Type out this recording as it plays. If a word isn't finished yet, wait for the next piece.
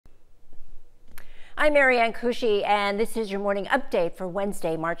I'm Marianne Cushy, and this is your morning update for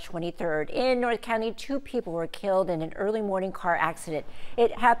Wednesday, March 23rd. In North County, 2 people were killed in an early morning car accident.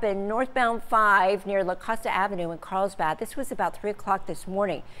 It happened northbound 5 near La Costa Avenue in Carlsbad. This was about 3 o'clock this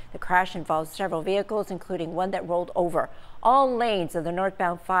morning. The crash involved several vehicles, including one that rolled over. All lanes of the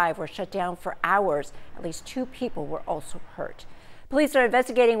northbound 5 were shut down for hours. At least 2 people were also hurt. Police are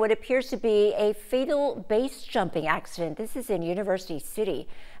investigating what appears to be a fatal base jumping accident. This is in University City.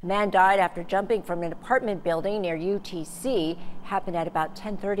 A man died after jumping from an apartment building near UTC. It happened at about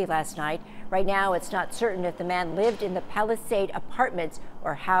 10:30 last night. Right now, it's not certain if the man lived in the Palisade Apartments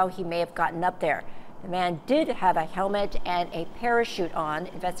or how he may have gotten up there. The man did have a helmet and a parachute on.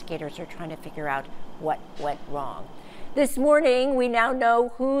 Investigators are trying to figure out what went wrong. This morning, we now know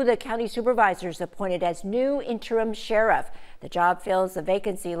who the county supervisors appointed as new interim sheriff. The job fills a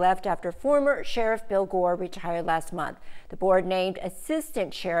vacancy left after former Sheriff Bill Gore retired last month. The board named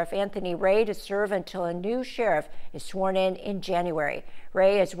Assistant Sheriff Anthony Ray to serve until a new sheriff is sworn in January.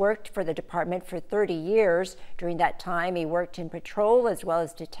 Ray has worked for the department for 30 years. During that time, he worked in patrol as well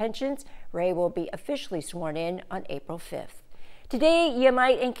as detentions. Ray will be officially sworn in on April 5th. Today, you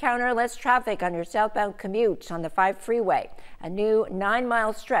might encounter less traffic on your southbound commutes on the 5 freeway. A new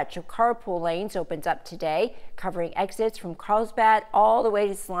 9-mile stretch of carpool lanes opens up today, covering exits from Carlsbad all the way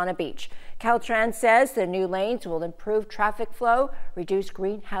to Solana Beach. Caltrans says the new lanes will improve traffic flow, reduce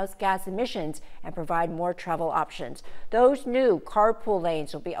greenhouse gas emissions, and provide more travel options. Those new carpool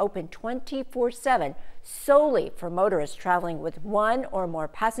lanes will be open 24/7 solely for motorists traveling with 1 or more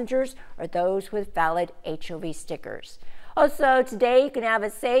passengers or those with valid HOV stickers. Also today, you can have a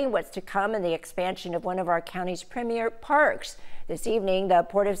say in what's to come in the expansion of one of our county's premier parks. This evening, the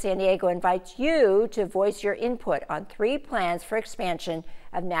Port of San Diego invites you to voice your input on 3 plans for expansion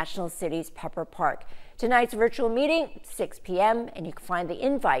of National City's Pepper Park. Tonight's virtual meeting, 6 p.m., and you can find the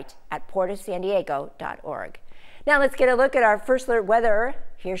invite at portofsandiego.org. Now let's get a look at our first alert weather.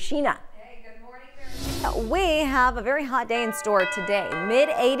 Here's Sheena. Hey, good morning. We have a very hot day in store today.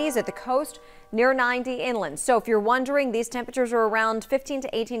 Mid-80s at the coast, near 90 inland. So if you're wondering, these temperatures are around 15 to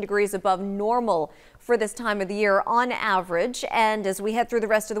 18 degrees above normal for this time of the year on average. And as we head through the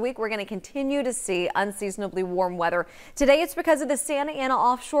rest of the week, we're going to continue to see unseasonably warm weather. Today, it's because of the Santa Ana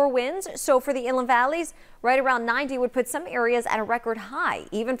offshore winds. So for the inland valleys, right around 90 would put some areas at a record high.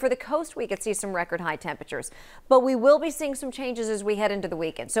 Even for the coast, we could see some record high temperatures. But we will be seeing some changes as we head into the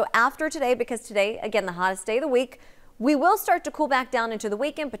weekend. So after today, because today, again, the hottest day of the week, we will start to cool back down into the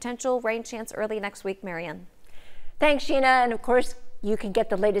weekend. Potential rain chance early next week, Marianne. Thanks, Sheena. And of course, you can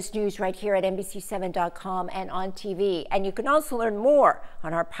get the latest news right here at NBC7.com and on TV. And you can also learn more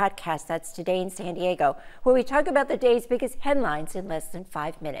on our podcast, that's Today in San Diego, where we talk about the day's biggest headlines in less than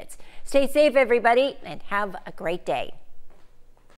 5 minutes. Stay safe, everybody, and have a great day.